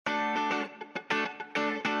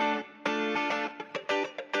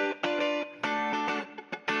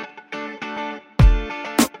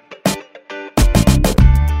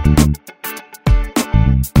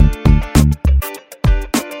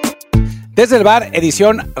Desde el bar,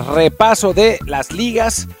 edición repaso de las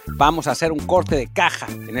ligas. Vamos a hacer un corte de caja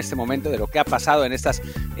en este momento de lo que ha pasado en estos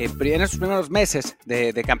primeros meses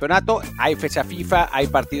de campeonato. Hay fecha FIFA, hay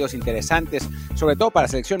partidos interesantes, sobre todo para la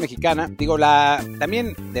selección mexicana.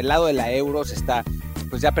 También del lado de la Euro se está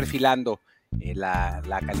pues ya perfilando la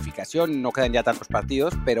calificación. No quedan ya tantos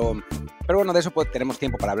partidos, pero bueno, de eso tenemos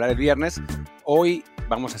tiempo para hablar el viernes. Hoy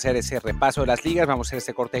vamos a hacer ese repaso de las ligas, vamos a hacer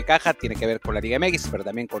ese corte de caja, tiene que ver con la Liga MX, pero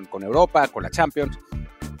también con Europa, con la Champions,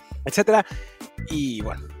 etcétera. Y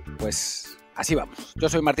bueno, pues así vamos. Yo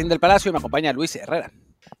soy Martín del Palacio y me acompaña Luis Herrera.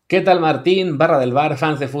 ¿Qué tal, Martín, barra del bar,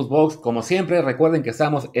 fans de Footbox? Como siempre, recuerden que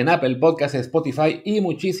estamos en Apple Podcasts, Spotify y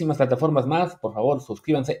muchísimas plataformas más. Por favor,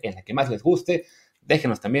 suscríbanse en la que más les guste.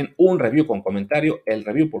 Déjenos también un review con comentario, el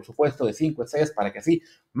review, por supuesto, de 5 estrellas para que así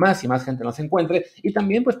más y más gente nos encuentre y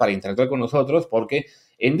también pues para interactuar con nosotros, porque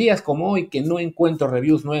en días como hoy que no encuentro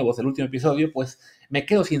reviews nuevos del último episodio, pues me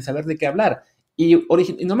quedo sin saber de qué hablar. Y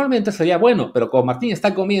normalmente sería bueno, pero como Martín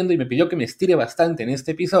está comiendo y me pidió que me estire bastante en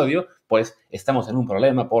este episodio, pues estamos en un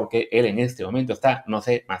problema porque él en este momento está, no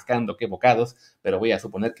sé, mascando qué bocados, pero voy a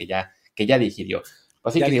suponer que ya digirió.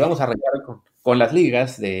 Así que vamos a arrancar con las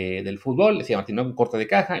ligas del fútbol. Decía Martín, ¿no? Un corte de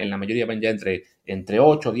caja. En la mayoría van ya entre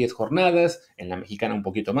 8 o 10 jornadas. En la mexicana un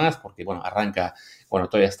poquito más, porque bueno, arranca cuando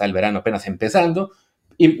todavía está el verano apenas empezando.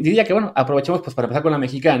 Y diría que bueno, aprovechemos pues para empezar con la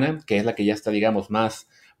mexicana, que es la que ya está, digamos, más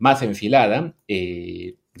enfilada,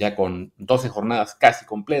 ya con 12 jornadas casi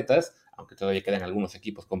completas, aunque todavía quedan algunos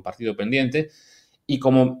equipos con partido pendiente. Y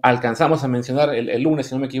como alcanzamos a mencionar el lunes,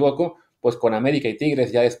 si no me equivoco, pues con América y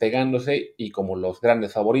Tigres ya despegándose y como los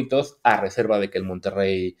grandes favoritos, a reserva de que el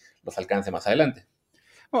Monterrey los alcance más adelante.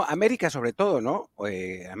 Bueno, América sobre todo, ¿no?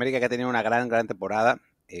 América que ha tenido una gran temporada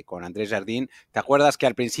con Andrés Jardín. ¿Te acuerdas que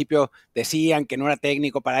al principio decían que no era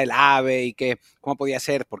técnico para el AVE y que cómo podía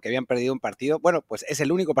ser porque habían perdido un partido? Bueno, pues es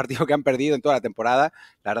el único partido que han perdido en toda la temporada.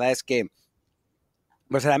 La verdad es que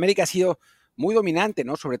pues el América ha sido muy dominante,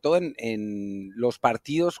 ¿no? Sobre todo en los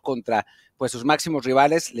partidos contra pues sus máximos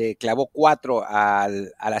rivales. Le clavó 4 a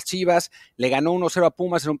las Chivas, le ganó 1-0 a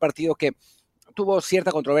Pumas en un partido que tuvo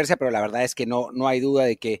cierta controversia, pero la verdad es que no hay duda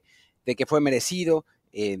de que fue merecido.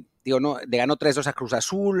 Le ganó 3-2 a Cruz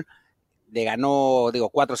Azul, le ganó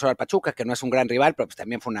 4-0 al Pachuca, que no es un gran rival, pero pues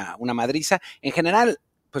también fue una madriza. En general,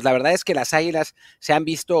 pues la verdad es que las Águilas se han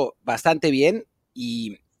visto bastante bien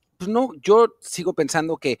y pues no, yo sigo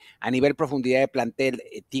pensando que a nivel profundidad de plantel,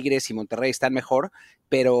 Tigres y Monterrey están mejor,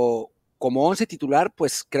 pero como 11 titular,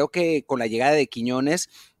 pues creo que con la llegada de Quiñones,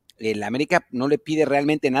 el América no le pide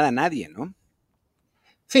realmente nada a nadie, ¿no?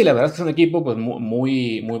 Sí, la verdad es que es un equipo pues,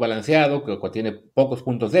 muy balanceado, que tiene pocos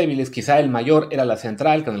puntos débiles. Quizá el mayor era la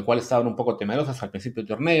central, con el cual estaban un poco temerosos al principio del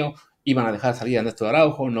torneo. Iban a dejar salir a Néstor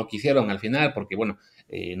Araujo, no quisieron al final porque, bueno,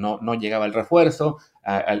 no llegaba el refuerzo.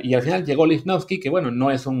 Y al final llegó Lichnowsky, que, bueno,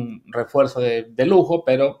 no es un refuerzo de lujo,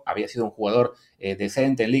 pero había sido un jugador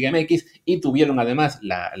decente en Liga MX. Y tuvieron además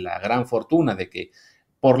la gran fortuna de que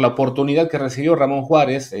por la oportunidad que recibió Ramón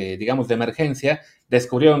Juárez, digamos de emergencia,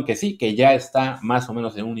 descubrieron que sí, que ya está más o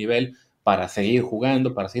menos en un nivel para seguir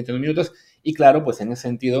jugando, para seguir teniendo minutos, y claro, pues en ese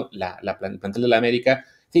sentido, el plantel de la América,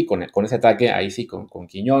 sí, con ese ataque, ahí sí, con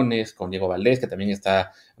Quiñones, con Diego Valdés, que también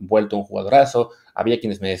está vuelto un jugadorazo, había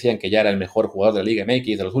quienes me decían que ya era el mejor jugador de la Liga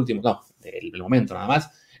MX de los últimos, no, del momento nada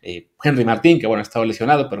más, Henry Martín, que bueno, ha estado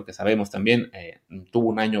lesionado, pero que sabemos también, tuvo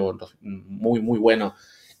un año muy bueno,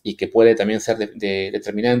 y que puede también ser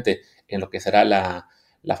determinante en lo que será la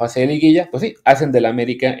fase de liguilla, pues sí, hacen del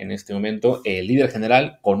América en este momento el líder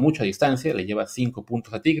general con mucha distancia, le lleva 5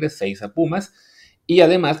 puntos a Tigres, 6 a Pumas, y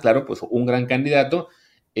además, claro, pues un gran candidato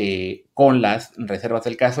con las reservas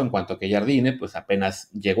del caso en cuanto a que Jardine, pues apenas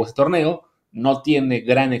llegó a ese torneo, no tiene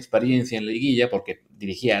gran experiencia en la liguilla porque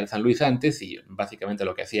dirigía al San Luis antes y básicamente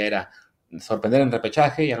lo que hacía era sorprender en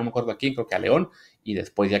repechaje, ya no me acuerdo a quién, creo que a León, y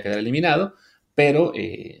después ya quedar eliminado, pero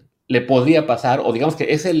le podría pasar, o digamos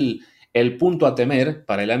que es el punto a temer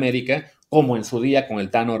para el América, como en su día con el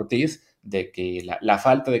Tano Ortiz, de que la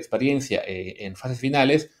falta de experiencia en fases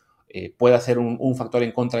finales pueda ser un factor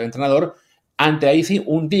en contra del entrenador. Ante ahí sí,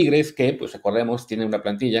 un Tigres que, pues recordemos, tiene una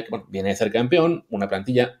plantilla que bueno, viene de ser campeón, una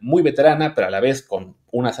plantilla muy veterana, pero a la vez con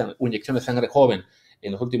una inyección de sangre joven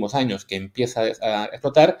en los últimos años que empieza a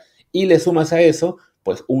explotar, y le sumas a eso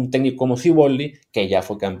pues un técnico como Siboldi, que ya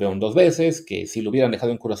fue campeón 2 veces, que si lo hubieran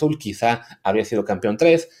dejado en Cruz Azul quizá habría sido campeón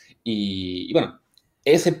 3, y bueno,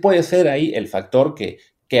 ese puede ser ahí el factor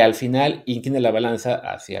que al final incline la balanza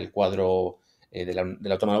hacia el cuadro del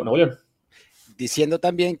Autónomo de Nuevo León. diciendo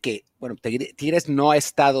también que, bueno, Tigres no ha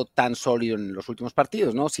estado tan sólido en los últimos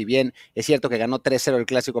partidos, ¿no? Si bien es cierto que ganó 3-0 el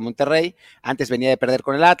Clásico a Monterrey, antes venía de perder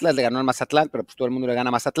con el Atlas, le ganó al Mazatlán, pero pues todo el mundo le gana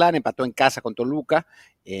a Mazatlán, empató en casa con Toluca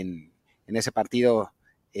en ese partido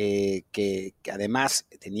que además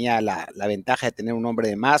tenía la ventaja de tener un hombre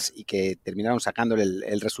de más y que terminaron sacándole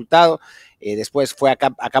el resultado. Después fue a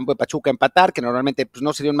campo de Pachuca a empatar, que normalmente pues,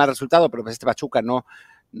 no se dio un mal resultado, pero pues este Pachuca no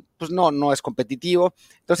es competitivo.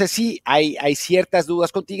 Entonces sí, hay ciertas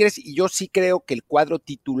dudas con Tigres y yo sí creo que el cuadro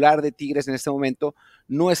titular de Tigres en este momento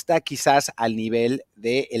no está quizás al nivel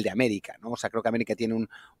del de América, ¿no? O sea, creo que América tiene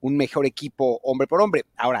un mejor equipo hombre por hombre.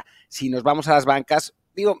 Ahora, si nos vamos a las bancas,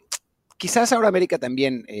 digo, quizás ahora América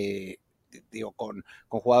también, digo, con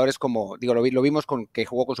jugadores como, digo, lo vimos que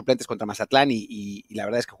jugó con suplentes contra Mazatlán y la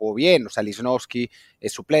verdad es que jugó bien, o sea, Lichnowsky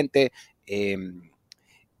es suplente,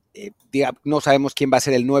 no sabemos quién va a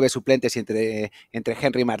ser el 9 suplente si entre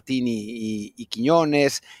Henry Martín y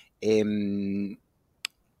Quiñones. Se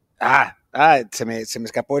me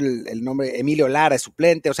escapó el nombre. Emilio Lara es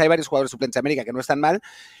suplente. O sea, hay varios jugadores suplentes de América que no están mal,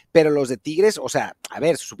 pero los de Tigres, o sea, a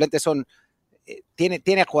ver, sus suplentes son.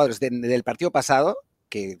 Tiene jugadores del partido pasado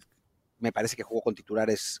que me parece que jugó con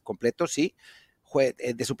titulares completos, sí.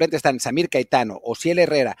 De suplente están Samir Caetano, Ociel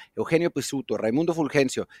Herrera, Eugenio Pisuto, Raimundo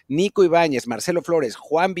Fulgencio, Nico Ibáñez, Marcelo Flores,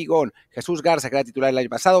 Juan Vigón, Jesús Garza, que era titular el año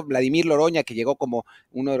pasado, Vladimir Loroña, que llegó como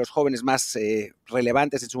uno de los jóvenes más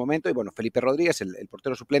relevantes en su momento, y bueno, Felipe Rodríguez, el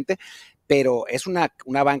portero suplente, pero es una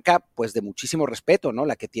banca pues de muchísimo respeto, ¿no?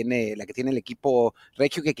 La que tiene el equipo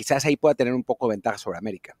regio, que quizás ahí pueda tener un poco de ventaja sobre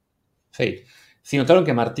América. Sí. Si notaron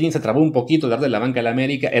que Martín se trabó un poquito de darle la banca a la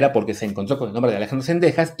América, era porque se encontró con el nombre de Alejandro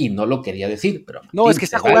Sendejas y no lo quería decir, pero No, es Martín que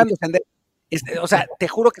está se vale. jugando Sendejas. O sea, te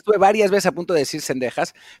juro que estuve varias veces a punto de decir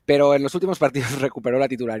Sendejas, pero en los últimos partidos recuperó la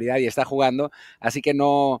titularidad y está jugando, así que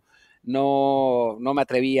no me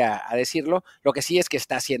atreví a decirlo. Lo que sí es que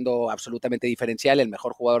está siendo absolutamente diferencial, el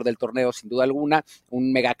mejor jugador del torneo, sin duda alguna,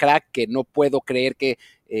 un mega crack que no puedo creer que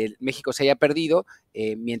México se haya perdido,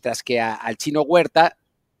 mientras que al Chino Huerta,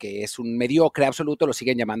 que es un mediocre absoluto, lo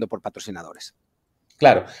siguen llamando por patrocinadores.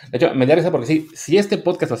 Claro, de hecho, me da risa porque sí, si este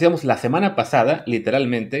podcast lo hacíamos la semana pasada,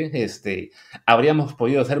 literalmente, habríamos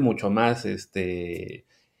podido ser mucho más,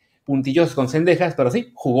 puntillosos con Cendejas, pero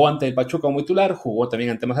sí, jugó ante el Pachuca como titular, jugó también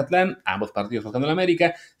ante Mazatlán, ambos partidos buscando la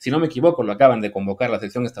América. Si no me equivoco, lo acaban de convocar la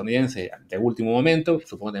selección estadounidense de último momento,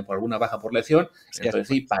 supongo que por alguna baja por lesión. Entonces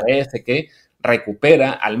sí, parece que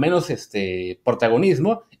recupera al menos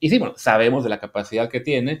protagonismo. Y sí, bueno, sabemos de la capacidad que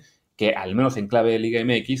tiene, que al menos en clave de Liga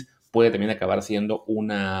MX puede también acabar siendo un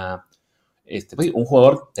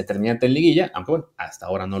jugador determinante en liguilla, aunque bueno, hasta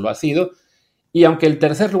ahora no lo ha sido. Y aunque el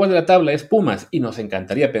tercer lugar de la tabla es Pumas, y nos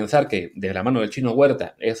encantaría pensar que de la mano del Chino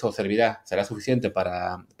Huerta eso será suficiente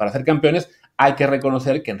para ser campeones, hay que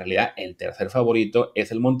reconocer que en realidad el tercer favorito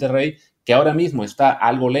es el Monterrey, que ahora mismo está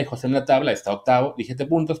algo lejos en la tabla, está octavo, 17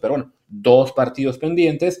 puntos, pero bueno, 2 partidos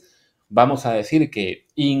pendientes. Vamos a decir que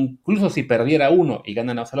incluso si perdiera uno y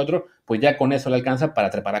ganan al otro, pues ya con eso le alcanza para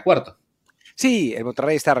trepar a cuarto. Sí, el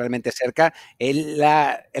Monterrey está realmente cerca. El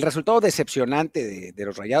resultado decepcionante de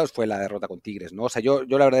los Rayados fue la derrota con Tigres, ¿no? O sea, yo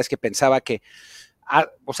la verdad es que pensaba que,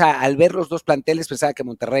 o sea, al ver los dos planteles, pensaba que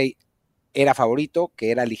Monterrey era favorito,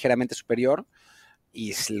 que era ligeramente superior,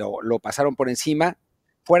 y lo pasaron por encima.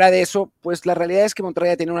 Fuera de eso, pues la realidad es que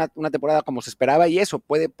Monterrey tiene una temporada como se esperaba, y eso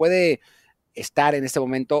puede estar en este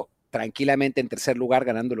momento tranquilamente en tercer lugar,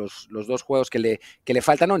 ganando los dos juegos que le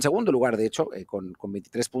faltan, no, en segundo lugar, de hecho, con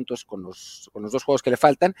 23 puntos con los dos juegos que le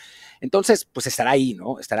faltan. Entonces, pues estará ahí,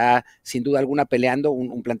 ¿no? Estará sin duda alguna peleando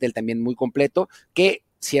un plantel también muy completo, que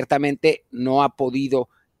ciertamente no ha podido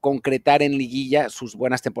concretar en liguilla sus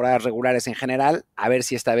buenas temporadas regulares en general. A ver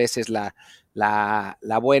si esta vez es la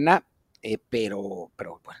buena, pero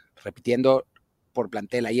bueno, repitiendo por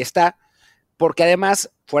plantel, ahí está. Porque además,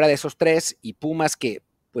 fuera de esos tres y Pumas, que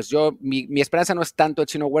pues mi esperanza no es tanto el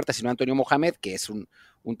Chino Huerta, sino Antonio Mohamed, que es un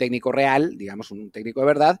técnico real, digamos, un técnico de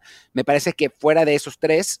verdad. Me parece que fuera de esos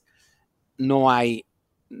tres no hay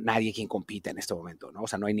nadie quien compita en este momento, ¿no? O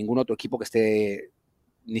sea, no hay ningún otro equipo que esté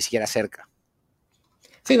ni siquiera cerca.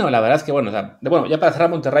 Sí, no, la verdad es que, bueno, o sea, bueno, ya para cerrar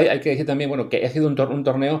Monterrey hay que decir también, bueno, que ha sido un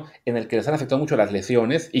torneo en el que les han afectado mucho las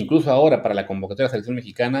lesiones, incluso ahora para la convocatoria de la selección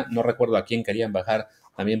mexicana, no recuerdo a quién querían bajar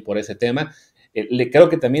también por ese tema. Creo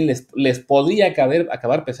que también les podría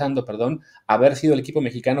acabar pesando, haber sido el equipo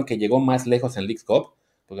mexicano que llegó más lejos en Leagues Cup,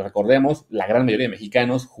 porque recordemos, la gran mayoría de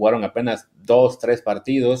mexicanos jugaron apenas 2, 3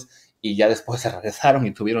 partidos y ya después se regresaron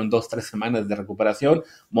y tuvieron 2, 3 semanas de recuperación.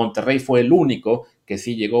 Monterrey fue el único que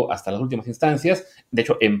sí llegó hasta las últimas instancias. De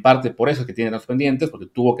hecho, en parte por eso es que tienen los pendientes, porque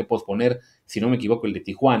tuvo que posponer, si no me equivoco, el de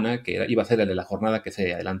Tijuana, que iba a ser el de la jornada que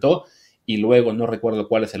se adelantó. y luego no recuerdo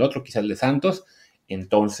cuál es el otro, quizás el de Santos.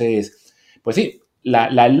 Entonces, pues sí,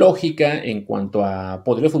 la lógica en cuanto a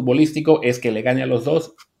poderío futbolístico es que le gane a los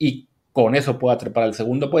dos y con eso pueda trepar al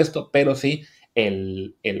segundo puesto, pero sí,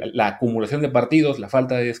 la acumulación de partidos, la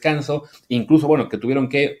falta de descanso, incluso, bueno, que tuvieron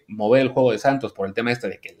que mover el juego de Santos por el tema este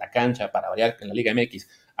de que la cancha, para variar, en la Liga MX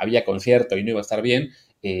había concierto y no iba a estar bien,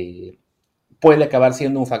 puede acabar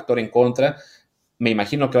siendo un factor en contra. Me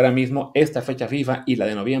imagino que ahora mismo esta fecha FIFA y la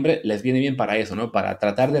de noviembre les viene bien para eso, ¿no? Para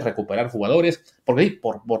tratar de recuperar jugadores, porque sí,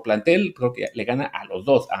 por plantel creo que le gana a los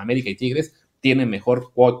dos, a América y Tigres, tiene mejor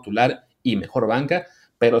juego titular y mejor banca,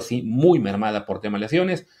 pero sí muy mermada por tema de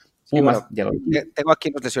lesiones. Sí, Pumas, bueno, ya lo dije. tengo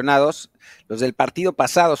aquí los lesionados. Los del partido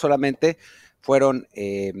pasado solamente fueron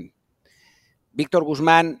Víctor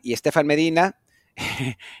Guzmán y Estefan Medina.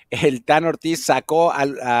 El Tan Ortiz sacó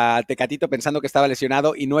a Tecatito pensando que estaba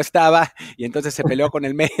lesionado y no estaba, y entonces se peleó con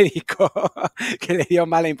el médico que le dio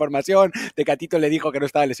mala información. Tecatito le dijo que no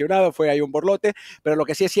estaba lesionado, fue ahí un borlote, pero lo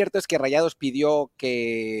que sí es cierto es que Rayados pidió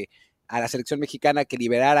que a la selección mexicana que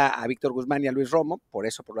liberara a Víctor Guzmán y a Luis Romo, por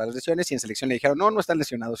eso, por las lesiones, y en selección le dijeron, no, no están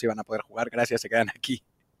lesionados y van a poder jugar, gracias, se quedan aquí.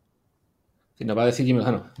 Si nos va a decir Jimmy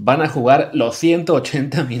Lozano, van a jugar los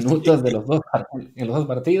 180 minutos de en los dos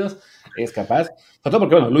partidos, es capaz. Sobre todo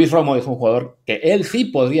porque, bueno, Luis Romo es un jugador que él sí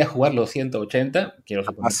podría jugar los 180, quiero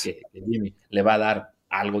suponer Capaz. que Jimmy le va a dar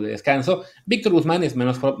algo de descanso. Víctor Guzmán es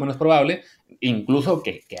menos probable, incluso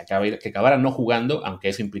que acabara no jugando, aunque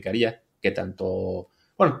eso implicaría que tanto,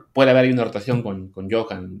 bueno, puede haber ahí una rotación con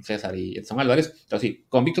Johan, César y Edson Álvarez. Entonces sí,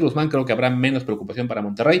 con Víctor Guzmán creo que habrá menos preocupación para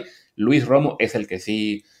Monterrey. Luis Romo es el que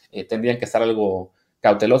sí tendrían que estar algo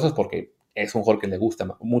cautelosos porque es un jugador que le gusta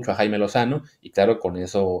mucho a Jaime Lozano y claro, con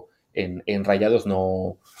eso en Rayados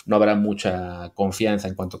no habrá mucha confianza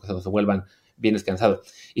en cuanto a que se vuelvan bien descansados.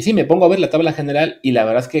 Y sí, me pongo a ver la tabla general y la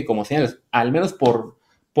verdad es que como señales, al menos por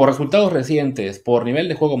resultados recientes, por nivel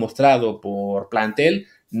de juego mostrado, por plantel,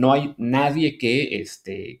 no hay nadie que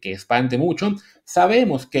espante mucho.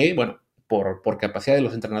 Sabemos que, bueno, por capacidad de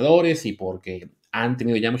los entrenadores y porque han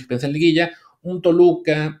tenido ya mucha experiencia en liguilla, un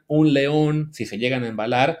Toluca, un León, si se llegan a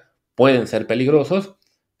embalar, pueden ser peligrosos,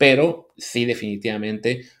 pero sí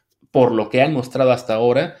definitivamente, por lo que han mostrado hasta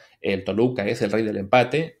ahora, el Toluca es el rey del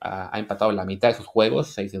empate, ha empatado la mitad de sus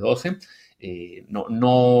juegos, 6 de 12.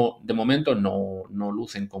 De momento no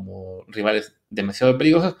lucen como rivales demasiado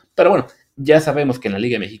peligrosos, pero bueno, ya sabemos que en la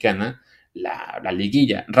Liga Mexicana la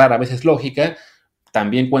liguilla rara vez es lógica,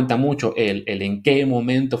 también cuenta mucho el en qué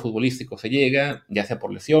momento futbolístico se llega, ya sea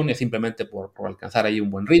por lesiones, simplemente por alcanzar ahí un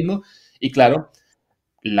buen ritmo. Y claro,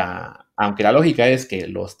 aunque la lógica es que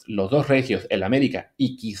los dos regios, el América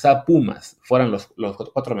y quizá Pumas, fueran los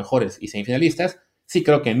cuatro mejores y semifinalistas, sí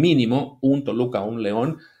creo que mínimo un Toluca o un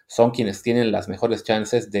León son quienes tienen las mejores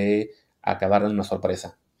chances de acabar en una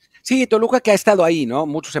sorpresa. Sí, Toluca que ha estado ahí, ¿no?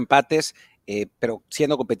 Muchos empates, pero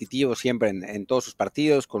siendo competitivo siempre en todos sus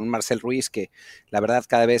partidos, con un Marcel Ruiz que la verdad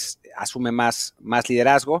cada vez asume más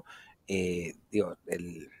liderazgo. Digo,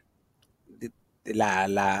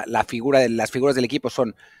 la figura de las figuras del equipo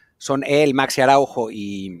son él, Maxi Araujo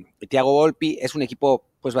y Thiago Volpi. Es un equipo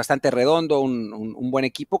pues bastante redondo, un buen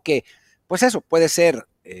equipo que, pues eso, puede ser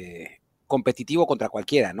competitivo contra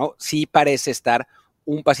cualquiera, ¿no? Sí parece estar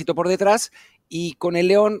un pasito por detrás y con el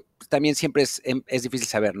León también siempre es difícil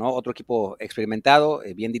saber, ¿no? Otro equipo experimentado,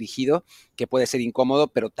 bien dirigido, que puede ser incómodo,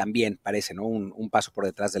 pero también parece, ¿no? Un paso por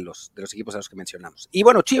detrás de los equipos a los que mencionamos. Y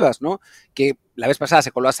bueno, Chivas, ¿no? Que la vez pasada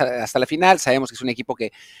se coló hasta la final, sabemos que es un equipo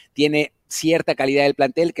que tiene cierta calidad del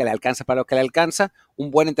plantel, que le alcanza para lo que le alcanza,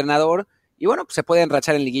 un buen entrenador, y bueno, pues se puede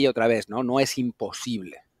enrachar en liguilla otra vez, ¿no? No es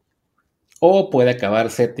imposible. O puede acabar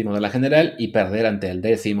séptimo de la general y perder ante el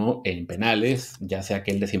décimo en penales, ya sea que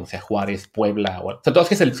el décimo sea Juárez, Puebla, o sea, todo,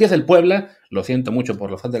 si es el Puebla, lo siento mucho por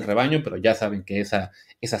los fans del rebaño, pero ya saben que esa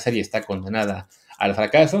serie está condenada al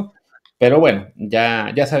fracaso. Pero bueno,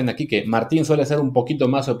 ya saben aquí que Martín suele ser un poquito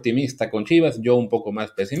más optimista con Chivas, yo un poco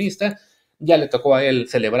más pesimista. Ya le tocó a él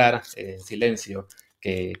celebrar en silencio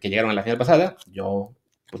que llegaron a la final pasada. Yo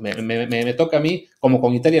pues me toca a mí, como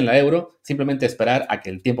con Italia en la Euro, simplemente esperar a que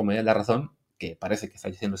el tiempo me dé la razón, que parece que está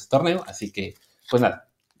haciendo este torneo. Así que, pues nada,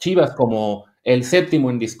 Chivas como el séptimo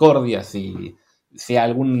en discordia si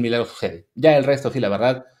algún milagro sucede. Ya el resto, sí, la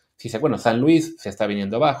verdad, bueno, San Luis se está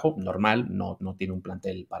viniendo abajo, normal, no tiene un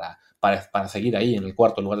plantel para seguir ahí en el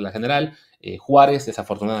cuarto lugar de la general. Juárez,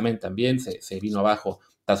 desafortunadamente, también se vino abajo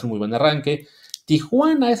tras un muy buen arranque.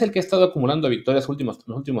 Tijuana es el que ha estado acumulando victorias los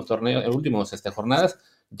últimos torneos, las últimas jornadas,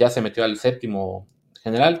 ya se metió al séptimo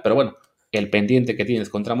general, pero bueno, el pendiente que tienes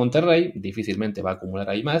contra Monterrey difícilmente va a acumular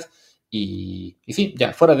ahí más. Y sí,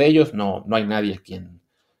 ya fuera de ellos no hay nadie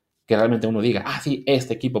que realmente uno diga, ah, sí,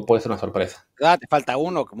 este equipo puede ser una sorpresa. Ah, te falta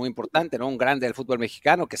uno muy importante, ¿no? Un grande del fútbol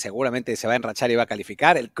mexicano que seguramente se va a enrachar y va a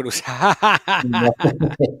calificar, el Cruz. No.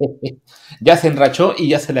 Ya se enrachó y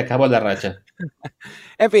ya se le acabó la racha.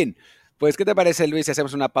 En fin, pues, ¿qué te parece, Luis, si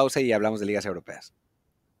hacemos una pausa y hablamos de ligas europeas?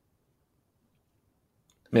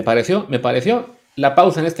 Me pareció. La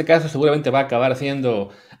pausa en este caso seguramente va a acabar siendo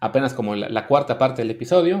apenas como la cuarta parte del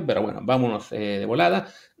episodio, pero bueno, vámonos de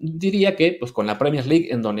volada. Diría que pues con la Premier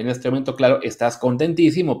League, en donde en este momento, claro, estás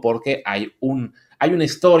contentísimo porque hay una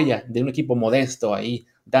historia de un equipo modesto ahí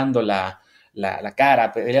dando la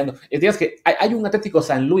cara, peleando. Digas que hay un Atlético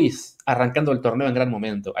San Luis arrancando el torneo en gran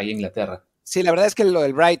momento ahí en Inglaterra. Sí, la verdad es que lo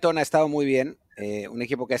del Brighton ha estado muy bien. Un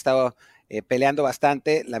equipo que ha estado peleando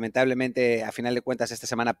bastante. Lamentablemente, a final de cuentas, esta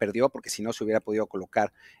semana perdió, porque si no se hubiera podido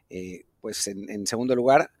colocar pues en segundo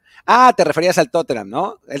lugar. Ah, te referías al Tottenham,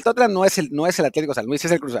 ¿no? El Tottenham no es el Atlético San Luis,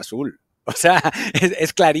 es el Cruz Azul. O sea,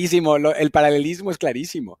 es clarísimo, el paralelismo es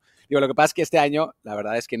clarísimo. Digo, lo que pasa es que este año, la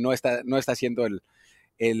verdad es que no está siendo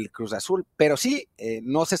el Cruz Azul, pero sí,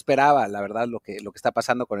 no se esperaba, la verdad, lo que está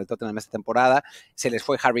pasando con el Tottenham esta temporada. Se les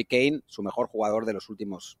fue Harry Kane, su mejor jugador de los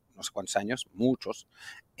últimos no sé cuántos años, muchos.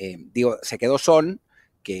 Digo, se quedó Son,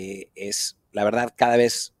 que es, la verdad, cada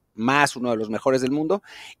vez más uno de los mejores del mundo,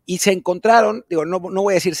 y se encontraron, digo, no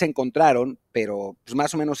voy a decir se encontraron, pero pues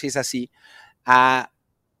más o menos sí es así, a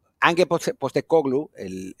Ange Postecoglou,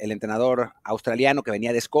 el entrenador australiano que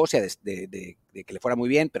venía de Escocia, de que le fuera muy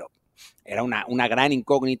bien, pero era una gran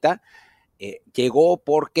incógnita. Llegó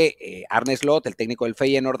porque Arne Slot, el técnico del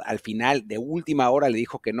Feyenoord, al final de última hora le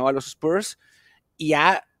dijo que no a los Spurs y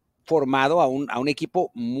ha formado a un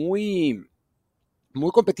equipo muy,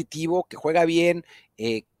 muy competitivo, que juega bien,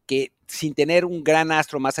 que sin tener un gran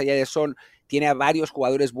astro más allá de Son, tiene a varios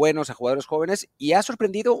jugadores buenos, a jugadores jóvenes, y ha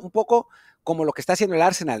sorprendido un poco como lo que está haciendo el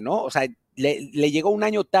Arsenal, ¿no? O sea, le llegó un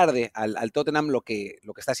año tarde al Tottenham lo que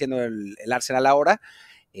está haciendo el Arsenal ahora,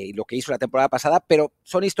 lo que hizo la temporada pasada, pero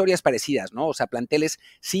son historias parecidas, ¿no? O sea, planteles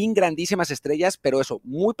sin grandísimas estrellas, pero eso,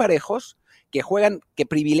 muy parejos, que juegan, que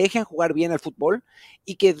privilegian jugar bien al fútbol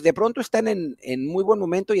y que de pronto están en muy buen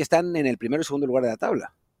momento y están en el primero y segundo lugar de la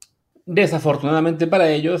tabla. Desafortunadamente para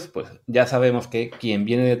ellos, pues ya sabemos que quien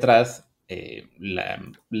viene detrás,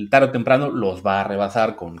 tarde o temprano los va a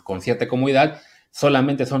rebasar con cierta comodidad.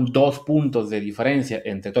 Solamente son 2 puntos de diferencia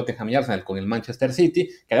entre Tottenham y Arsenal con el Manchester City,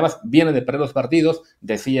 que además viene de perder los partidos.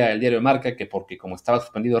 Decía el diario de Marca que porque como estaba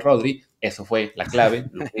suspendido Rodri, eso fue la clave,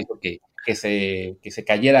 lo que hizo que se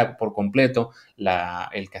cayera por completo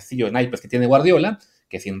el castillo de naipes que tiene Guardiola,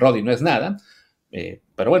 que sin Rodri no es nada.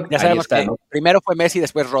 Pero bueno, Ya ahí sabemos está, que ¿no? primero fue Messi,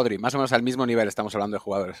 después Rodri, más o menos al mismo nivel estamos hablando de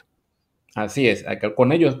jugadores. Así es,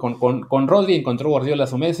 con ellos, con Rodri encontró Guardiola a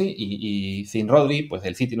su Messi y sin Rodri, pues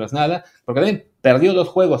el City no es nada, porque también perdió 2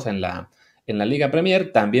 juegos en la Liga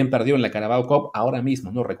Premier, también perdió en la Carabao Cup, ahora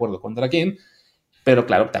mismo no recuerdo contra quién, pero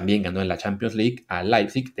claro, también ganó en la Champions League a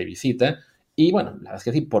Leipzig de visita, y bueno, la verdad es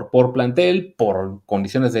que sí, por plantel, por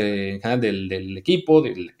condiciones en general del equipo,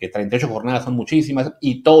 que 38 jornadas son muchísimas,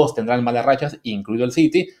 y todos tendrán malas rachas, incluido el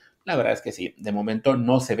City, la verdad es que sí, de momento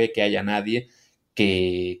no se ve que haya nadie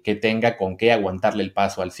que tenga con qué aguantarle el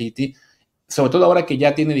paso al City. Sobre todo ahora que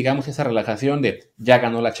ya tiene, digamos, esa relajación de ya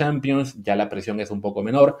ganó la Champions, ya la presión es un poco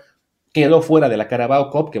menor, quedó fuera de la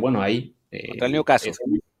Carabao Cup, que bueno, ahí Contra el Newcastle. es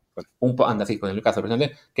anda así con el Newcastle,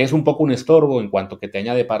 precisamente, que es un poco un estorbo en cuanto que te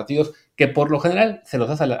añade partidos, que por lo general se los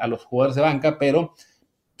hace a los jugadores de banca, pero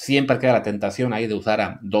siempre queda la tentación ahí de usar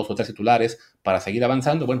a 2 o 3 titulares para seguir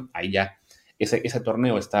avanzando. Bueno, ahí ya ese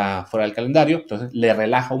torneo está fuera del calendario, entonces le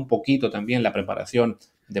relaja un poquito también la preparación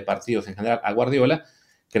de partidos en general a Guardiola.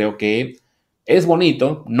 Creo que es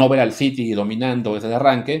bonito no ver al City dominando desde el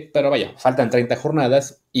arranque, pero vaya, faltan 30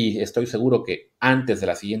 jornadas y estoy seguro que antes de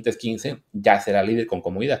las siguientes 15 ya será líder con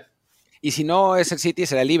comodidad. Y si no es el City,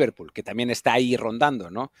 será el Liverpool, que también está ahí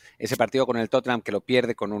rondando, ¿no? Ese partido con el Tottenham que lo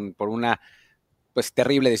pierde por una pues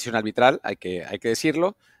terrible decisión arbitral, hay que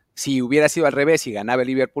decirlo. Si hubiera sido al revés y ganaba el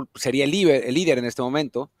Liverpool, pues sería el líder en este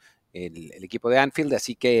momento, el equipo de Anfield,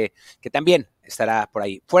 así que también estará por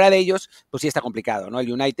ahí. Fuera de ellos, pues sí está complicado, ¿no?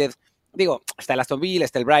 El United, digo, está el Aston Villa,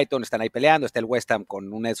 está el Brighton, están ahí peleando, está el West Ham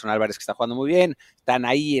con un Edson Álvarez que está jugando muy bien, están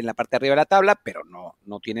ahí en la parte de arriba de la tabla, pero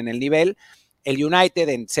no tienen el nivel. El United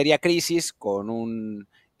en seria crisis con un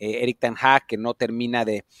Eric Ten Hag que no termina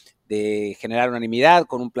de generar unanimidad,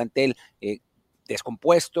 con un plantel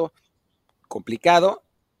descompuesto, complicado,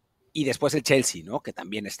 y después el Chelsea, ¿no? Que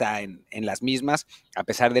también está en las mismas, a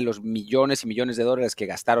pesar de los millones y millones de dólares que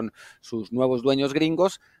gastaron sus nuevos dueños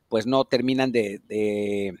gringos, pues no terminan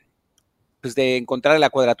pues de encontrar la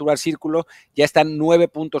cuadratura al círculo, ya están 9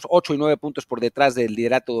 puntos, 8 y 9 puntos por detrás del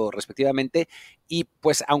liderato respectivamente, y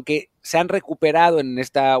pues aunque se han recuperado en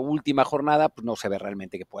esta última jornada, pues no se ve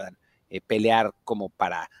realmente que puedan pelear como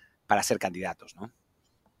para ser candidatos, ¿no?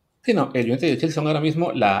 Sí, no, el United y el Chelsea son ahora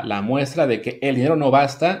mismo la muestra de que el dinero no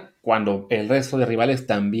basta cuando el resto de rivales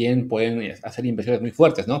también pueden hacer inversiones muy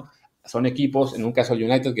fuertes, ¿no? Son equipos, en un caso el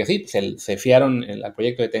United, que sí, se fiaron al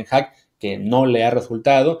proyecto de Ten Hag, que no le ha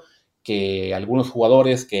resultado, que algunos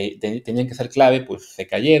jugadores que tenían que ser clave, pues se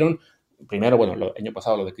cayeron. Primero, bueno, el año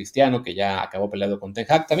pasado lo de Cristiano, que ya acabó peleado con Ten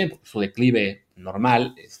Hag también, su declive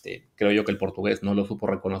normal, creo yo que el portugués no lo supo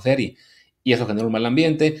reconocer y eso generó un mal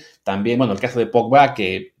ambiente. También, bueno, el caso de Pogba,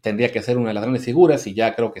 que tendría que ser una de las grandes figuras y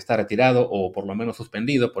ya creo que está retirado o por lo menos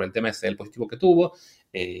suspendido por el tema del positivo que tuvo.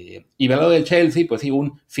 Y del lado del Chelsea, pues sí,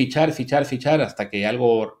 un fichar hasta que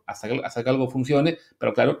algo funcione,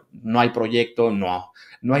 pero claro, no hay proyecto, no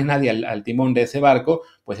hay nadie al timón de ese barco,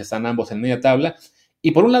 pues están ambos en media tabla.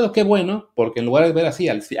 Y por un lado, qué bueno, porque en lugar de ver así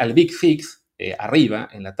al Big Six arriba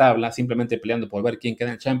en la tabla, simplemente peleando por ver quién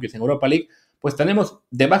queda en Champions, en Europa League, pues tenemos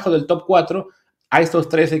debajo del top 4 a estos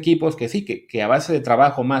tres equipos que sí, que a base de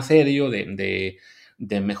trabajo más serio, de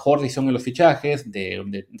mejor decisión en los fichajes,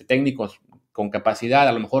 de técnicos con capacidad,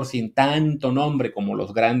 a lo mejor sin tanto nombre como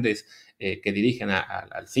los grandes que dirigen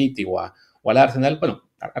al City o al Arsenal. Bueno,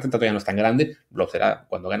 Arsenal todavía no es tan grande, lo será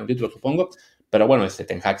cuando gane un título, supongo, pero bueno,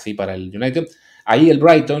 Ten Hag sí para el United. Ahí el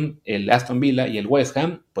Brighton, el Aston Villa y el West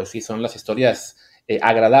Ham, pues sí son las historias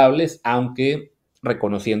agradables, aunque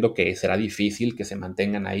reconociendo que será difícil que se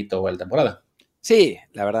mantengan ahí toda la temporada. Sí,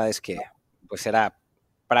 la verdad es que pues será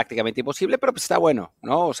prácticamente imposible, pero pues está bueno,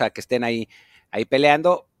 ¿no? O sea, que estén ahí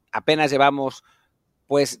peleando. Apenas llevamos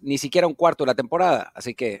pues ni siquiera un cuarto de la temporada,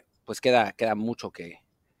 así que pues queda mucho que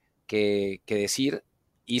decir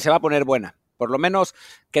y se va a poner buena. Por lo menos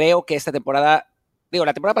creo que esta temporada, digo,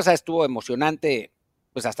 la temporada pasada estuvo emocionante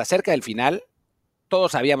pues hasta cerca del final.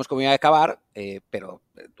 Todos sabíamos cómo iba a acabar, pero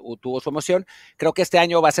tuvo su emoción. Creo que este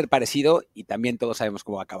año va a ser parecido y también todos sabemos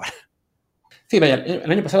cómo va a acabar. Sí, vaya, el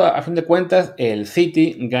año pasado, a fin de cuentas, el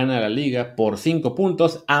City gana la liga por 5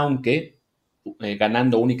 puntos, aunque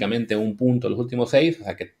ganando únicamente un punto los últimos 6, o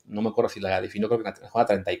sea que no me acuerdo si la definió, creo que en la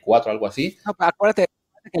jornada 34 o algo así. No, acuérdate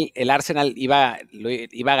que el Arsenal iba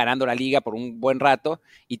ganando la liga por un buen rato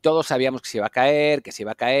y todos sabíamos que se iba a caer, que se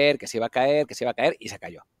iba a caer, que se iba a caer, que se iba a caer y se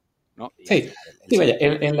cayó, ¿no? Y al Sí, final sí, vaya,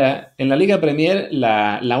 en la Liga Premier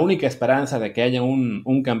la única esperanza de que haya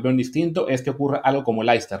un campeón distinto es que ocurra algo como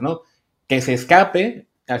Leicester, ¿no? Que se escape,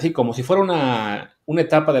 así como si fuera una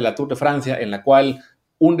etapa de la Tour de Francia en la cual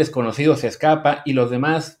un desconocido se escapa y los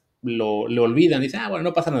demás lo olvidan, dicen, bueno,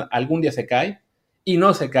 no pasa nada, algún día se cae y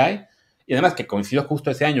no se cae. Y además que coincidió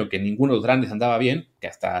justo ese año que ninguno de los grandes andaba bien, que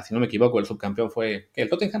hasta, si no me equivoco, el subcampeón fue que el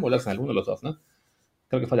Tottenham o el Arsenal, uno de los dos, ¿no?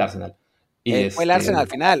 Creo que fue el Arsenal. Y Fue el Arsenal al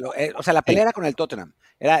final, o sea, la pelea sí. era con el Tottenham,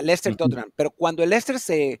 era Leicester-Tottenham, pero cuando el Leicester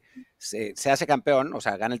se hace campeón, o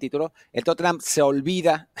sea, gana el título, el Tottenham se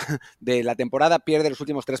olvida de la temporada, pierde los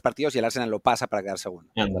últimos 3 partidos y el Arsenal lo pasa para quedar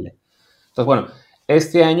segundo. Ándale. Entonces, bueno,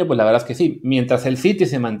 este año, pues la verdad es que sí, mientras el City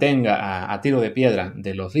se mantenga a tiro de piedra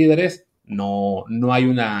de los líderes, no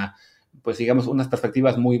hay pues digamos, unas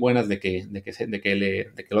perspectivas muy buenas de que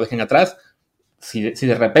lo dejen atrás. Si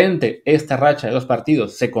de repente esta racha de 2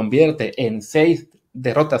 partidos se convierte en 6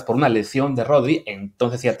 derrotas por una lesión de Rodri,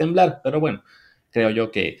 entonces sí a temblar, pero bueno, creo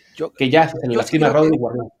yo Yo, que ya se le yo sí lastima a creo que Rodri.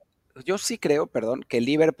 Guardiola. yo sí creo, perdón, que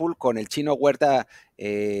Liverpool con el Chino Huerta,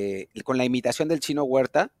 con la imitación del Chino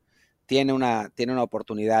Huerta, tiene una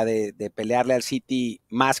oportunidad de pelearle al City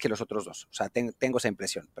más que los otros dos. O sea, tengo esa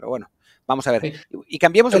impresión. Pero bueno, vamos a ver. Sí. Y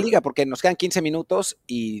cambiemos de liga porque nos quedan 15 minutos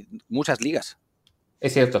y muchas ligas.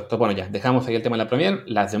 Es cierto, entonces bueno, ya dejamos ahí el tema de la Premier.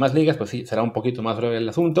 Las demás ligas, pues sí, será un poquito más breve el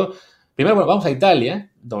asunto. Primero, bueno, vamos a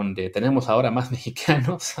Italia, donde tenemos ahora más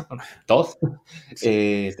mexicanos, dos,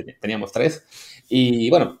 Sí. teníamos tres. Y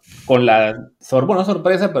bueno, con bueno,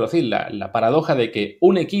 sorpresa, pero sí, la paradoja de que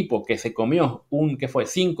un equipo que se comió que fue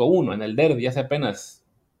 5-1 en el derby hace apenas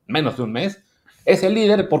menos de un mes, es el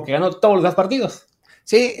líder porque ganó todos los 2 partidos.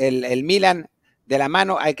 Sí, el Milan de la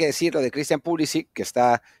mano, hay que decirlo, de Christian Pulisic, que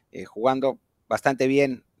está jugando bastante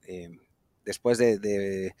bien después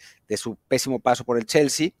de su pésimo paso por el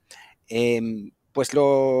Chelsea. Pues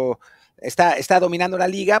está dominando la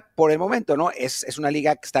liga por el momento, ¿no? Es una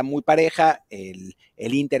liga que está muy pareja,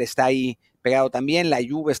 el Inter está ahí pegado también, la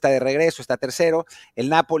Juve está de regreso, está tercero, el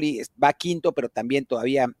Napoli va quinto, pero también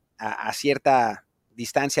todavía a cierta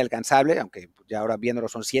distancia alcanzable, aunque ya ahora viéndolo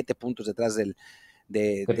son 7 puntos detrás de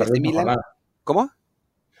Que perdió este la última Milan. jornada. ¿Cómo?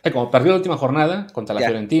 Como perdió la última jornada contra la Ya.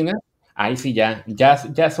 Fiorentina, ahí sí ya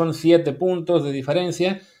son 7 puntos de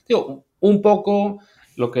diferencia. Digo, un poco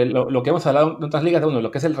lo que hemos hablado en otras ligas, bueno,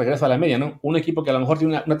 lo que es el regreso a la media, ¿no? Un equipo que a lo mejor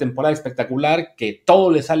tiene una temporada espectacular, que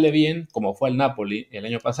todo le sale bien, como fue el Napoli el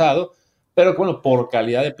año pasado, pero que, bueno, por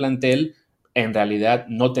calidad de plantel, en realidad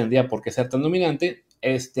no tendría por qué ser tan dominante.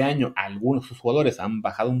 Este año algunos de sus jugadores han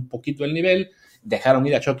bajado un poquito el nivel, dejaron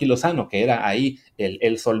ir a Chucky Lozano, que era ahí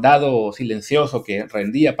el soldado silencioso que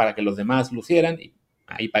rendía para que los demás lucieran, y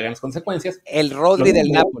ahí pagan las consecuencias. El Lo Rodri del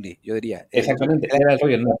mismo, Napoli, yo diría. exactamente, era el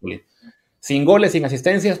Roy del Napoli. Sin goles, sin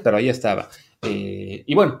asistencias, pero ahí estaba.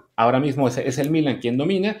 Y bueno, ahora mismo es el Milan quien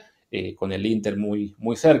domina, con el Inter muy,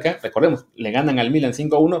 muy cerca. Recordemos, le ganan al Milan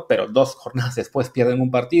 5-1, pero 2 jornadas después pierden un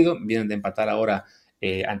partido. Vienen de empatar ahora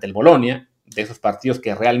ante el Bolonia, de esos partidos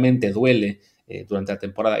que realmente duele durante la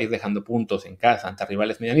temporada ir dejando puntos en casa ante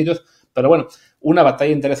rivales medianitos. Pero bueno, una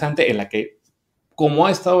batalla interesante en la que, como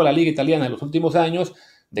ha estado la liga italiana en los últimos años,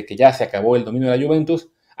 de que ya se acabó el dominio de la Juventus,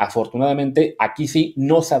 afortunadamente aquí sí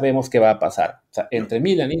no sabemos qué va a pasar. O sea, No. entre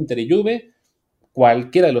Milan, Inter y Juve,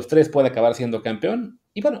 cualquiera de los tres puede acabar siendo campeón.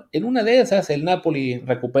 Y bueno, en una de esas el Napoli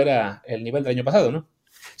recupera el nivel del año pasado, ¿no?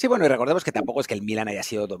 Sí, bueno, y recordemos que tampoco es que el Milan haya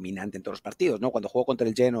sido dominante en todos los partidos, ¿no? Cuando jugó contra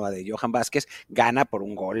el Genoa de Johan Vázquez, gana por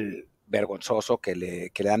un gol vergonzoso que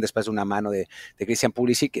le dan después de una mano de Christian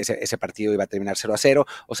Pulisic, que ese partido iba a terminar 0-0.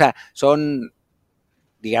 O sea, son,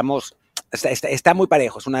 digamos, está muy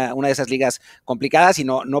parejo, es una de esas ligas complicadas y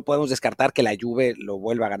no podemos descartar que la Juve lo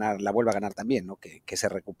vuelva a ganar, la vuelva a ganar también, ¿no? Que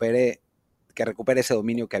recupere ese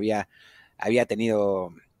dominio que había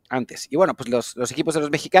tenido antes. Y bueno, pues los equipos de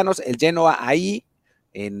los mexicanos, el Genoa ahí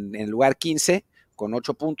en lugar 15 con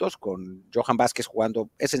 8 puntos, con Johan Vázquez jugando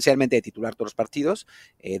esencialmente de titular todos los partidos,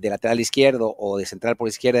 de lateral izquierdo o de central por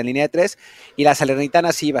izquierda en línea de 3, y la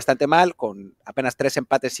Salernitana sí bastante mal, con apenas 3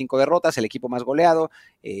 empates, 5 derrotas, el equipo más goleado,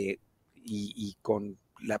 y con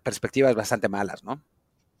las perspectivas bastante malas, ¿no?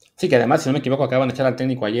 Sí, que además, si no me equivoco, acaban de echar al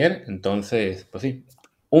técnico ayer, entonces, pues sí,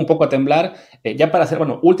 un poco a temblar. Ya para hacer,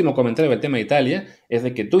 bueno, último comentario del tema de Italia, es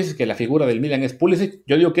de que tú dices que la figura del Milan es Pulisic,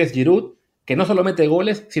 yo digo que es Giroud, que no solo mete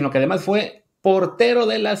goles, sino que además fue portero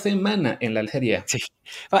de la semana en la Serie A. Sí.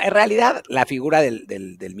 Bueno, en realidad, la figura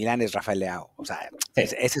del Milan es Rafael Leao. O sea, Sí.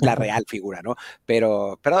 esa es la real figura, ¿no?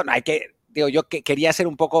 Pero no, digo, yo quería ser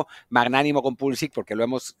un poco magnánimo con Pulisic porque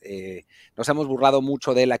nos hemos burlado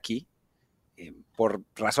mucho de él aquí, por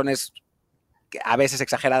razones a veces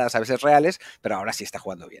exageradas, a veces reales, pero ahora sí está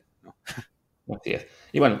jugando bien, ¿no? Así es.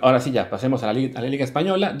 Y bueno, ahora sí ya, pasemos a la Liga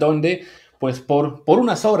Española, donde pues por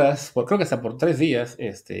unas horas, creo que hasta por 3 días,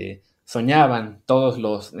 soñaban todos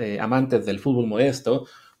los amantes del fútbol modesto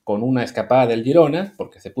con una escapada del Girona,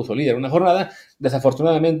 porque se puso líder una jornada.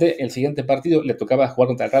 Desafortunadamente, el siguiente partido le tocaba jugar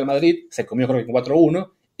contra el Real Madrid, se comió creo que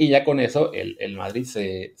 4-1, y ya con eso el Madrid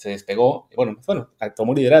se despegó, bueno,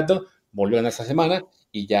 tomó liderato, volvió a ganar esta semana,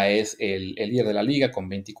 y ya es el líder de la liga con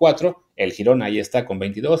 24, el Girona ahí está con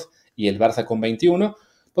 22, y el Barça con 21.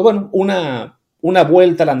 Pues bueno, una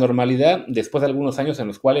vuelta a la normalidad después de algunos años en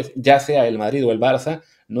los cuales ya sea el Madrid o el Barça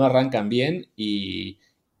no arrancan bien, y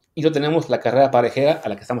no tenemos la carrera parejera a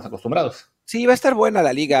la que estamos acostumbrados. Sí, va a estar buena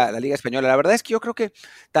la Liga Española. La verdad es que yo creo que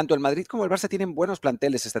tanto el Madrid como el Barça tienen buenos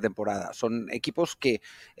planteles esta temporada. Son equipos que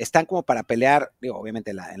están como para pelear. Digo,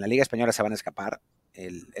 obviamente en la Liga Española se van a escapar.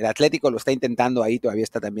 El Atlético lo está intentando ahí, todavía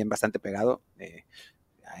está también bastante pegado.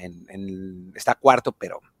 Está cuarto,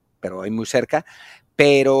 pero ahí muy cerca.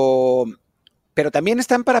 Pero, pero también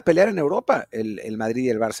están para pelear en Europa el Madrid y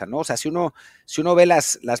el Barça, ¿no? O sea, si uno ve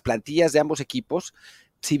las plantillas de ambos equipos,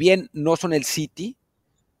 si bien no son el City,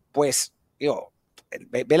 pues, digo,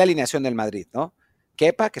 ve la alineación del Madrid, ¿no?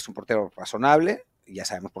 Kepa, que es un portero razonable, ya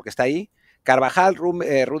sabemos por qué está ahí. Carvajal,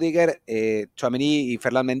 Rudiger, Tchouaméni y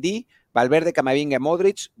Ferland Mendy. Valverde, Camavinga,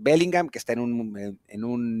 Modric. Bellingham, que está en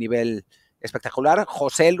un nivel espectacular.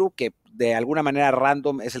 Joselu, que de alguna manera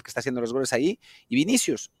random es el que está haciendo los goles ahí. Y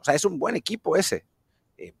Vinicius. O sea, es un buen equipo ese.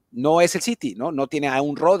 No es el City, ¿no? No tiene a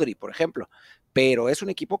un Rodri, por ejemplo. Pero es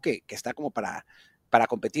un equipo que está como para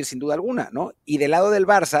competir sin duda alguna, ¿no? Y del lado del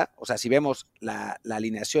Barça, o sea, si vemos la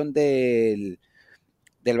alineación del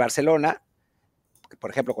Barcelona, por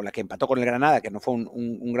ejemplo, con la que empató con el Granada, que no fue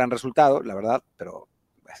un gran resultado, la verdad, pero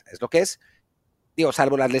es lo que es. Digo,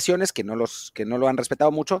 salvo las lesiones, que no lo han respetado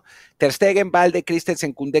mucho. Ter Stegen, Valde,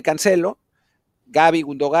 Christensen, Koundé, Cancelo, Gavi,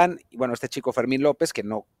 Gundogan, y bueno, este chico Fermín López, que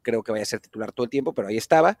no creo que vaya a ser titular todo el tiempo, pero ahí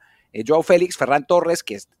estaba. Joao Félix, Ferran Torres,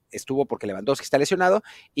 que estuvo porque Lewandowski está lesionado,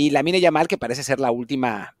 y Lamine Yamal, que parece ser la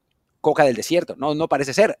última coca del desierto. No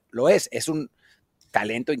parece ser, lo es un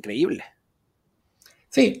talento increíble.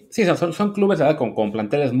 Sí, sí, son clubes, ¿verdad? Con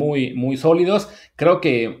planteles muy, muy sólidos. Creo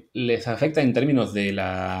que les afecta en términos de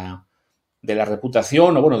la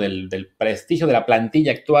reputación, o bueno, del prestigio de la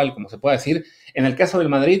plantilla actual, como se puede decir. En el caso del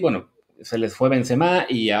Madrid, bueno, se les fue Benzema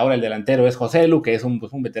y ahora el delantero es Joselu, que es un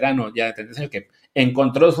veterano ya de 30 años que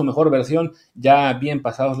encontró su mejor versión ya bien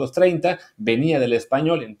pasados los 30, venía del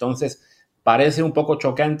Español, entonces parece un poco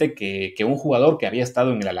chocante que un jugador que había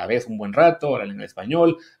estado en el Alavés un buen rato, ahora en el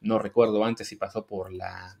Español, no recuerdo antes si pasó por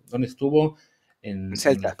 ¿dónde estuvo? En la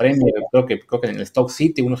Celta. Premier, creo que en el Stoke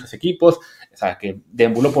City, uno de esos equipos, o sea, que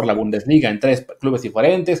deambuló por la Bundesliga en 3 clubes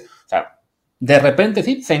diferentes, o sea, de repente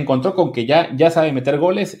sí, se encontró con que ya sabe meter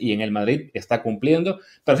goles y en el Madrid está cumpliendo,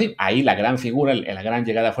 pero sí, ahí la gran figura, la gran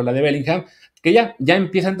llegada fue la de Bellingham, que ya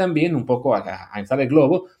empiezan también un poco a inflar el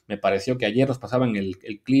globo. Me pareció que ayer nos pasaban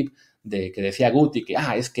el clip de que decía Guti que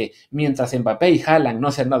es que mientras Mbappé y Haaland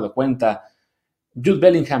no se han dado cuenta, Jude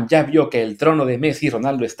Bellingham ya vio que el trono de Messi y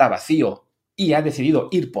Ronaldo está vacío y ha decidido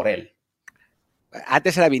ir por él.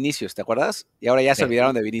 Antes era Vinicius, ¿te acuerdas? Y ahora ya se Sí.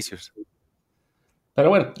 olvidaron de Vinicius. Pero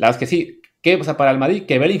bueno, la verdad es que sí, o sea, para el Madrid,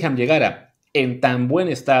 que Bellingham llegara en tan buen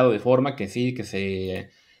estado de forma que sí,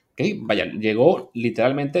 vaya, llegó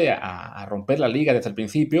literalmente a romper la liga desde el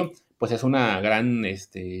principio, pues es una gran,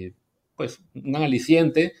 pues un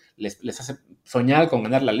aliciente, les hace soñar con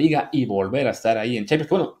ganar la liga y volver a estar ahí en Champions.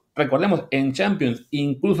 Bueno, recordemos, en Champions,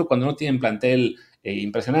 incluso cuando no tienen plantel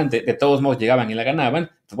impresionante, de todos modos llegaban y la ganaban.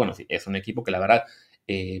 Entonces, bueno, sí, es un equipo que la verdad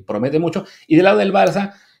promete mucho. Y del lado del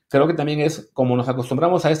Barça, creo que también es como nos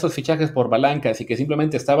acostumbramos a estos fichajes por palancas y que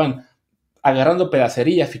simplemente estaban agarrando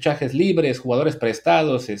pedacería, fichajes libres, jugadores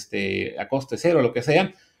prestados, a coste cero, lo que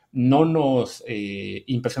sea, no nos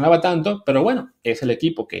impresionaba tanto, pero bueno, es el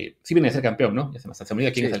equipo que sí viene a ser campeón, ¿no? Ya se me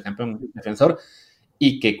olvida quién es el campeón defensor,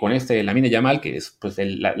 y que con Lamine Yamal, que es pues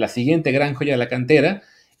la siguiente gran joya de la cantera,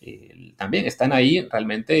 también están ahí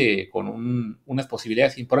realmente con unas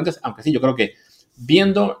posibilidades importantes, aunque sí, yo creo que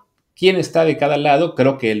viendo quién está de cada lado,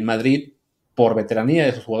 creo que el Madrid, por veteranía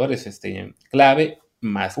de sus jugadores clave,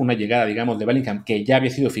 más una llegada, digamos, de Bellingham, que ya había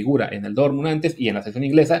sido figura en el Dortmund antes y en la selección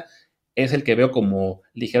inglesa, es el que veo como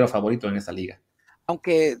ligero favorito en esta liga.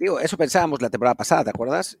 Aunque, digo, eso pensábamos la temporada pasada, ¿te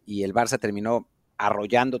acuerdas? Y el Barça terminó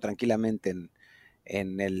arrollando tranquilamente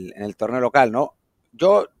en el torneo local, ¿no?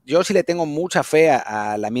 Yo sí le tengo mucha fe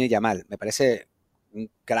a Lamine Yamal. Me parece un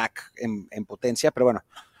crack en potencia, pero bueno,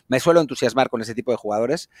 me suelo entusiasmar con ese tipo de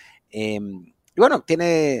jugadores. Y bueno,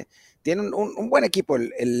 tiene un buen equipo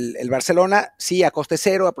el Barcelona, sí, a coste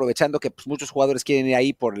cero, aprovechando que pues, muchos jugadores quieren ir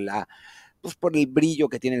ahí pues por el brillo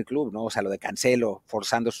que tiene el club, ¿no? O sea, lo de Cancelo,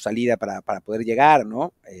 forzando su salida para poder llegar,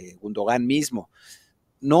 ¿no? Gundogan mismo.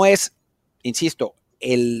 No es, insisto,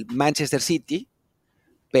 el Manchester City,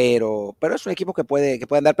 pero es un equipo que puede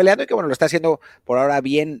andar peleando y que, bueno, lo está haciendo por ahora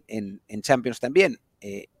bien en Champions también.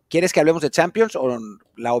 ¿Quieres que hablemos de Champions o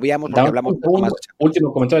la obviamos porque hablamos un poco más de Champions?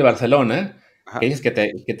 Último comentario del Barcelona, Ajá. que dices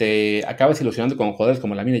que te acabas ilusionando con jugadores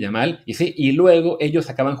como Lamine Yamal, y sí, y luego ellos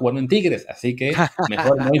acaban jugando en Tigres, así que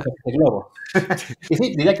mejor no infles el globo. Y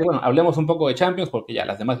sí, diría que, bueno, hablemos un poco de Champions, porque ya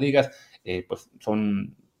las demás ligas, pues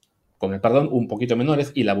son, con el perdón, un poquito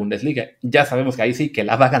menores, y la Bundesliga, ya sabemos que ahí sí que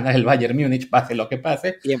la va a ganar el Bayern Múnich, pase lo que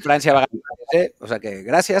pase. Y en Francia va a ganar, o sea que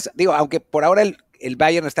gracias. Digo, aunque por ahora el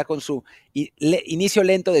Bayern está con su inicio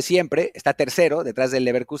lento de siempre, está tercero detrás del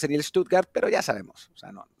Leverkusen y el Stuttgart, pero ya sabemos, o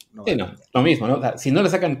sea, no Sí, no, lo mismo, ¿no? O sea, si no le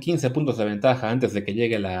sacan 15 puntos de ventaja antes de que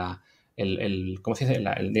llegue ¿cómo se dice?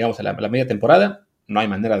 Digamos, la media temporada, no hay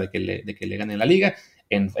manera de que le ganen la liga.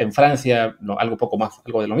 En Francia, no, algo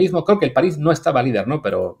de lo mismo. Creo que el París no estaba líder, ¿no?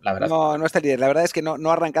 Pero la verdad, no está líder. La verdad es que no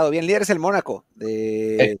ha arrancado bien. Líder es el Mónaco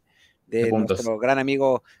de de puntos. nuestro gran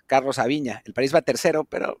amigo Carlos Aviña. El París va tercero,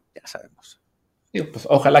 pero ya sabemos. Digo, pues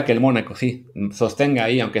ojalá que el Mónaco sí sostenga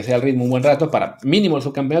ahí, aunque sea el ritmo un buen rato, para mínimo el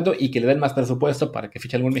subcampeonato y que le den más presupuesto para que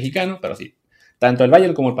fiche algún mexicano, pero sí. Tanto el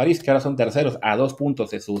Bayern como el París, que ahora son terceros a 2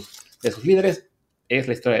 puntos de sus líderes, es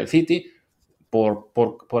la historia del City.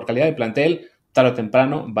 Por calidad de plantel, tarde o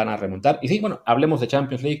temprano van a remontar. Y sí, bueno, hablemos de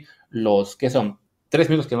Champions League, los que son 3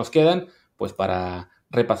 minutos que nos quedan, pues para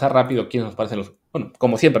repasar rápido quiénes nos parecen bueno,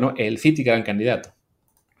 como siempre, ¿no? El City gran candidato.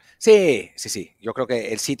 Sí. Yo creo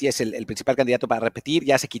que el City es el principal candidato para repetir.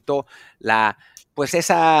 Ya se quitó pues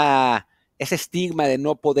ese estigma de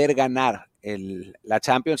no poder ganar la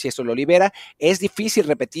Champions y esto lo libera. Es difícil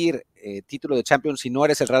repetir título de Champions si no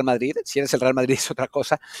eres el Real Madrid. Si eres el Real Madrid es otra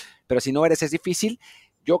cosa, pero si no eres es difícil.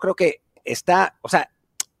 Yo creo que o sea,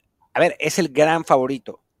 a ver, es el gran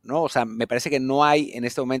favorito, ¿no? O sea, me parece que no hay en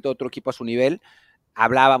este momento otro equipo a su nivel.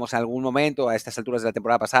 Hablábamos en algún momento a estas alturas de la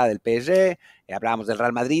temporada pasada del PSG, hablábamos del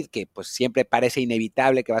Real Madrid, que pues siempre parece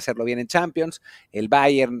inevitable que va a hacerlo bien en Champions, el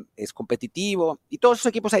Bayern es competitivo, y todos esos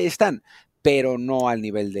equipos ahí están, pero no al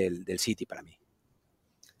nivel del City para mí.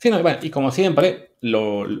 Sí, no, bueno, y como siempre,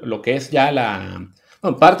 lo que es ya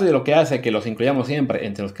Bueno, parte de lo que hace que los incluyamos siempre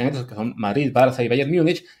entre los candidatos que son Madrid, Barça y Bayern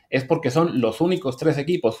Múnich es porque son los únicos 3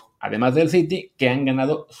 equipos, además del City, que han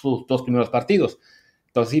ganado sus 2 primeros partidos.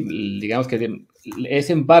 Entonces, sí, digamos que es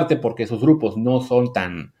en parte porque sus grupos no son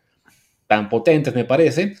tan potentes, me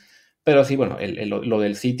parece. Pero sí, bueno, lo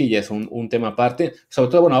del City ya es un tema aparte. Sobre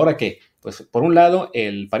todo, bueno, ahora que, pues, por un lado,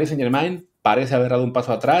 el Paris Saint-Germain parece haber dado un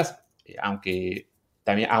paso atrás, aunque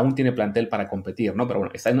también aún tiene plantel para competir, ¿no? Pero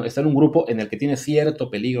bueno, está en un grupo en el que tiene cierto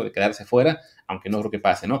peligro de quedarse fuera, aunque no creo que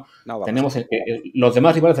pase, ¿no? No, Tenemos los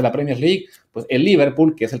demás rivales de la Premier League, pues el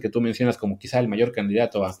Liverpool, que es el que tú mencionas como quizá el mayor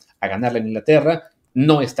candidato a ganarle en Inglaterra,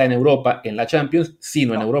 no está en Europa en la Champions,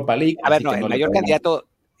 sino en Europa League. A ver, no, el mayor candidato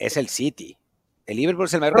es el City. El Liverpool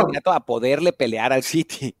es el mayor candidato a poderle pelear al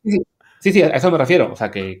City. Sí, a eso me refiero. O sea,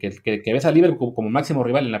 que ves al Liverpool como máximo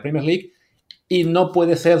rival en la Premier League y no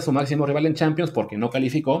puede ser su máximo rival en Champions porque no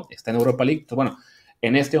calificó, está en Europa League. Entonces, bueno,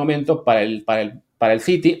 en este momento para el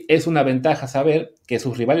City es una ventaja saber que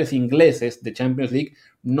sus rivales ingleses de Champions League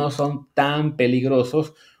no son tan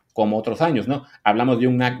peligrosos como otros años, ¿no? Hablamos de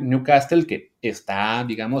un Newcastle que está,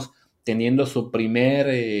 digamos, teniendo su primera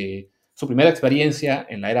experiencia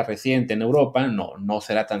en la era reciente en Europa. No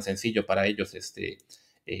será tan sencillo para ellos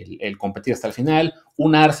el competir hasta el final.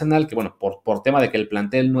 Un Arsenal que, bueno, por tema de que el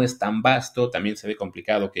plantel no es tan vasto, también se ve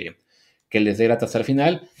complicado que les dé grata hasta el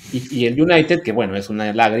final. Y el United, que, bueno, es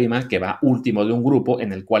una lágrima que va último de un grupo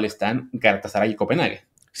en el cual están Galatasaray y Copenhague.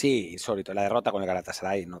 Sí, insólito. La derrota con el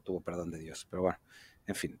Galatasaray no tuvo perdón de Dios, pero bueno.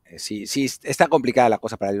 En fin, sí, está complicada la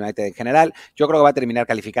cosa para el United en general. Yo creo que va a terminar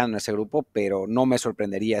calificando en ese grupo, pero no me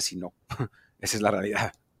sorprendería si no. Esa es la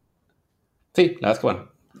realidad. Sí, la verdad es que,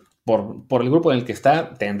 bueno, por el grupo en el que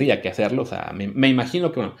está, tendría que hacerlo. O sea, me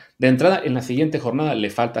imagino que, bueno, de entrada, en la siguiente jornada le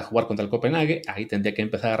falta jugar contra el Copenhague, ahí tendría que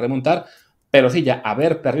empezar a remontar, pero sí, ya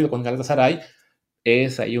haber perdido con Galatasaray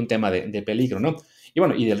es ahí un tema de peligro, ¿no? Y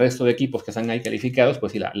bueno, y del resto de equipos que están ahí calificados,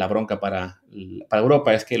 pues sí, la bronca para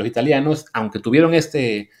Europa es que los italianos, aunque tuvieron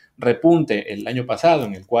este repunte el año pasado,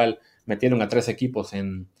 en el cual metieron a 3 equipos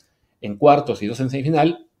en cuartos y 2 en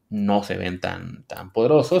semifinal, no se ven tan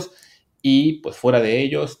poderosos, y pues fuera de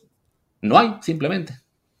ellos no hay, simplemente.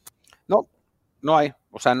 No hay.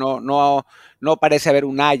 O sea, no parece haber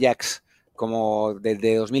un Ajax como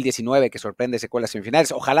desde 2019 que sorprende, se cuela a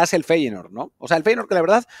semifinales. Ojalá sea el Feyenoord, ¿no? O sea, el Feyenoord que la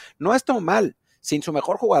verdad no es tan mal. Sin su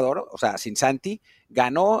mejor jugador, o sea, sin Santi,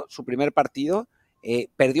 ganó su primer partido,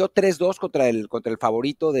 perdió 3-2 contra el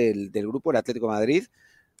favorito del grupo, el Atlético de Madrid.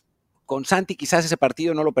 Con Santi quizás ese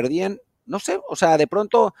partido no lo perdían. No sé, o sea, de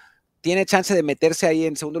pronto tiene chance de meterse ahí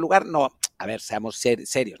en segundo lugar. No, a ver, seamos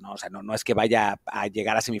serios, ¿no? O sea, no es que vaya a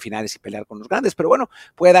llegar a semifinales y pelear con los grandes, pero bueno,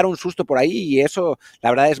 puede dar un susto por ahí y eso, la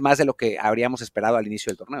verdad, es más de lo que habríamos esperado al inicio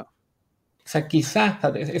del torneo. O sea, quizá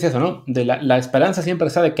es eso, ¿no? La esperanza siempre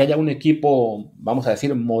está de que haya un equipo, vamos a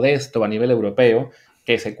decir, modesto a nivel europeo,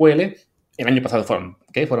 que se cuele. El año pasado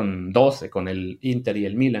fueron 12 con el Inter y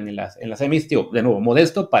el Milan en las semis, tío, de nuevo,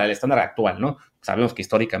 modesto para el estándar actual, ¿no? Sabemos que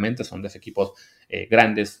históricamente son 2 equipos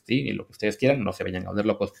grandes, ¿sí? Y lo que ustedes quieran, no se vayan a volver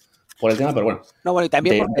locos por el tema, pero bueno. No, bueno, y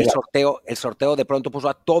también porque el sorteo de pronto puso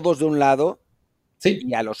a todos de un lado, sí,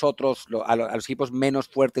 y a los otros, a los equipos menos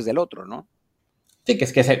fuertes del otro, ¿no? Sí, que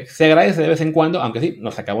es que se agradece de vez en cuando, aunque sí,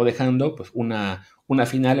 nos acabó dejando pues una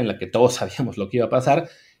final en la que todos sabíamos lo que iba a pasar,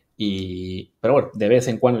 pero bueno, de vez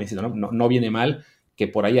en cuando, no viene mal que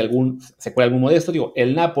por ahí se cuele algún modesto. Digo,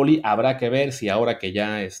 el Napoli habrá que ver si ahora que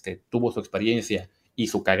ya tuvo su experiencia y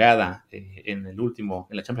su cagada en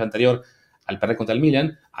la Champions anterior al perder contra el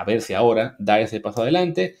Milan, a ver si ahora da ese paso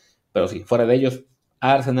adelante, pero sí, fuera de ellos,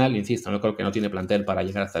 Arsenal, insisto, no creo que no tiene plantel para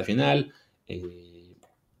llegar hasta el final.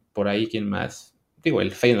 Por ahí, ¿quién más? Digo,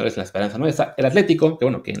 el Feyenoord es la esperanza nuestra. El Atlético, que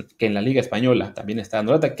bueno, que en la Liga Española también está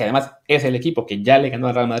dando lata, que además es el equipo que ya le ganó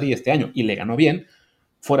al Real Madrid este año y le ganó bien.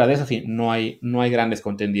 Fuera de eso, sí, no hay grandes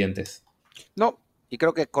contendientes. No, y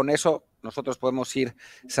creo que con eso nosotros podemos ir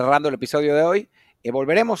cerrando el episodio de hoy.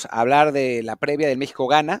 Volveremos a hablar de la previa del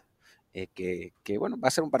México-Ghana, que bueno, va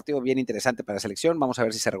a ser un partido bien interesante para la selección. Vamos a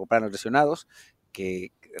ver si se recuperan los lesionados,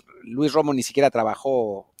 que Luis Romo ni siquiera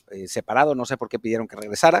trabajó separado, no sé por qué pidieron que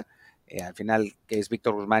regresara. Al final, que es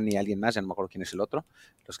Víctor Guzmán y alguien más, ya no me acuerdo quién es el otro,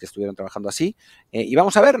 los que estuvieron trabajando así. Y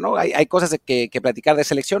vamos a ver, ¿no? Hay cosas que platicar de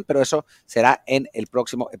selección, pero eso será en el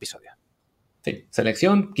próximo episodio. Sí,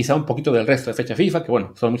 selección, quizá un poquito del resto de fecha FIFA, que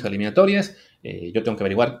bueno, son muchas eliminatorias. Yo tengo que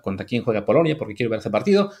averiguar contra quién juega Polonia porque quiero ver ese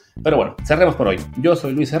partido. Pero bueno, cerremos por hoy. Yo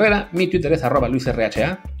soy Luis Herrera, mi Twitter es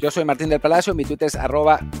 @LuisRHA. Yo soy Martín del Palacio, mi Twitter es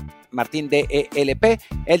 @MartinDelp.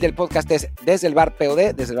 El del podcast es Desde el Bar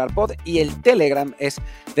POD, Desde el Bar Pod, y el Telegram es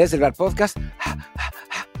Desde el Bar Podcast.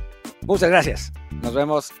 Muchas gracias. Nos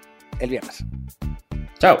vemos el viernes.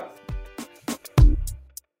 Chao.